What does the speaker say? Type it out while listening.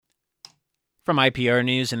From IPR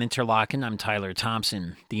News in Interlochen, I'm Tyler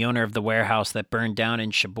Thompson. The owner of the warehouse that burned down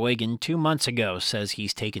in Cheboygan 2 months ago says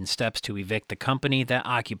he's taken steps to evict the company that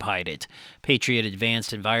occupied it. Patriot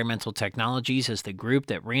Advanced Environmental Technologies is the group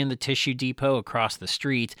that ran the tissue depot across the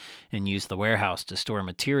street and used the warehouse to store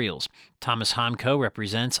materials. Thomas Homko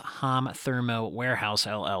represents Hom Thermo Warehouse,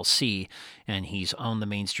 LLC, and he's owned the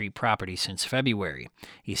Main Street property since February.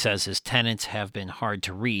 He says his tenants have been hard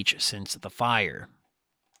to reach since the fire.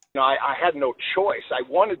 I had no choice. I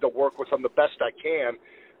wanted to work with them the best I can,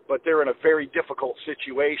 but they're in a very difficult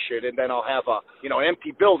situation. And then I'll have an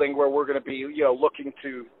empty building where we're going to be, looking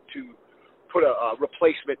to put a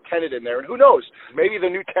replacement tenant in there. And who knows? Maybe the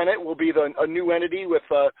new tenant will be a new entity with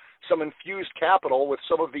some infused capital with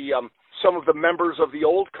some of the members of the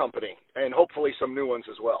old company, and hopefully some new ones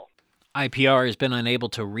as well. IPR has been unable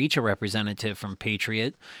to reach a representative from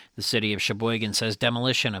Patriot. The city of Cheboygan says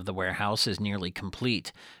demolition of the warehouse is nearly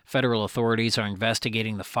complete. Federal authorities are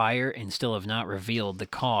investigating the fire and still have not revealed the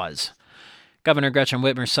cause. Governor Gretchen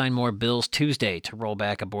Whitmer signed more bills Tuesday to roll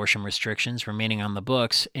back abortion restrictions remaining on the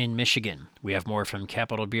books in Michigan. We have more from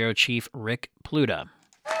Capitol Bureau Chief Rick Pluta.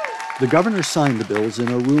 The governor signed the bills in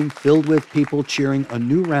a room filled with people cheering a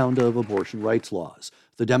new round of abortion rights laws.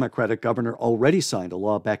 The Democratic governor already signed a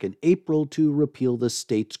law back in April to repeal the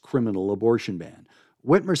state's criminal abortion ban.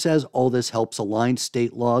 Whitmer says all this helps align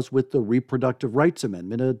state laws with the Reproductive Rights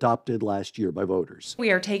Amendment adopted last year by voters.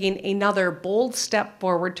 We are taking another bold step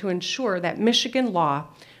forward to ensure that Michigan law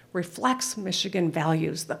reflects Michigan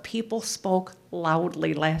values. The people spoke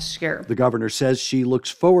loudly last year. The governor says she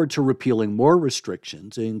looks forward to repealing more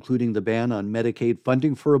restrictions, including the ban on Medicaid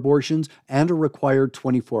funding for abortions and a required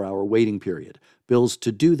 24-hour waiting period. Bills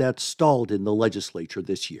to do that stalled in the legislature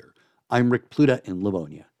this year. I'm Rick Pluta in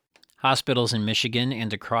Livonia. Hospitals in Michigan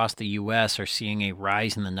and across the U.S. are seeing a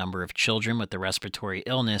rise in the number of children with the respiratory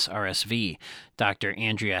illness RSV. Dr.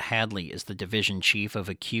 Andrea Hadley is the division chief of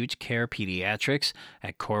acute care pediatrics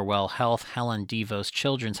at Corewell Health Helen DeVos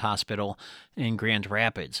Children's Hospital in Grand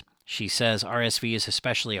Rapids. She says RSV is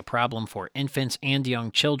especially a problem for infants and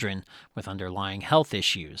young children with underlying health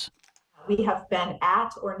issues. We have been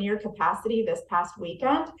at or near capacity this past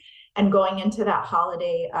weekend. And going into that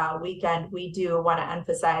holiday weekend, we do want to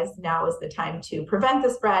emphasize now is the time to prevent the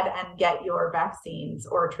spread and get your vaccines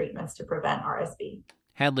or treatments to prevent RSV.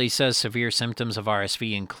 Hadley says severe symptoms of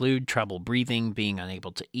RSV include trouble breathing, being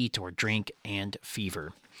unable to eat or drink, and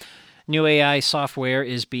fever. New AI software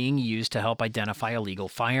is being used to help identify illegal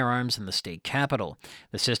firearms in the state capitol.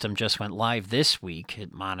 The system just went live this week.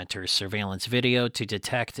 It monitors surveillance video to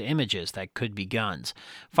detect images that could be guns.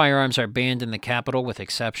 Firearms are banned in the Capitol with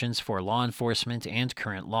exceptions for law enforcement and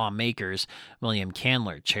current lawmakers. William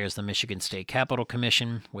Candler chairs the Michigan State Capitol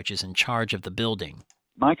Commission, which is in charge of the building.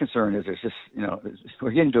 My concern is it's just,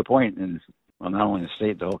 we're getting to a point in, not only the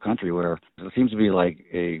state, the whole country, where it seems to be like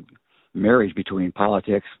a marriage between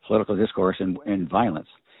politics, political discourse, and violence.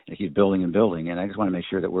 It keeps building and building, and I just want to make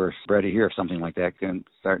sure that we're ready here if something like that can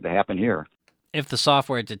start to happen here. If the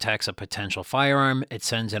software detects a potential firearm, it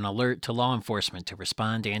sends an alert to law enforcement to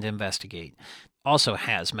respond and investigate. Also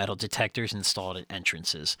has metal detectors installed at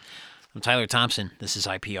entrances. I'm Tyler Thompson. This is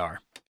IPR.